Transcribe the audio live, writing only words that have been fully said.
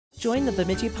Join the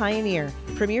Bemidji Pioneer,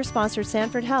 Premier Sponsor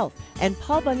Sanford Health, and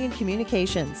Paul Bunyan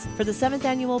Communications for the 7th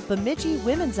Annual Bemidji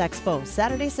Women's Expo,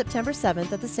 Saturday, September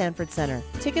 7th at the Sanford Center.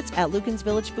 Tickets at Lucan's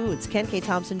Village Foods, Ken K.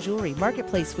 Thompson Jewelry,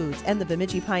 Marketplace Foods, and the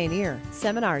Bemidji Pioneer.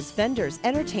 Seminars, vendors,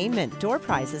 entertainment, door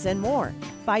prizes, and more.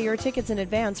 Buy your tickets in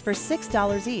advance for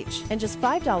 $6 each, and just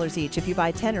 $5 each if you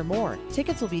buy 10 or more.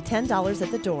 Tickets will be $10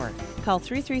 at the door. Call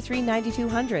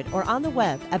 333-9200 or on the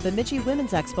web at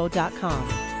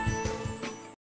BemidjiWomen'sExpo.com.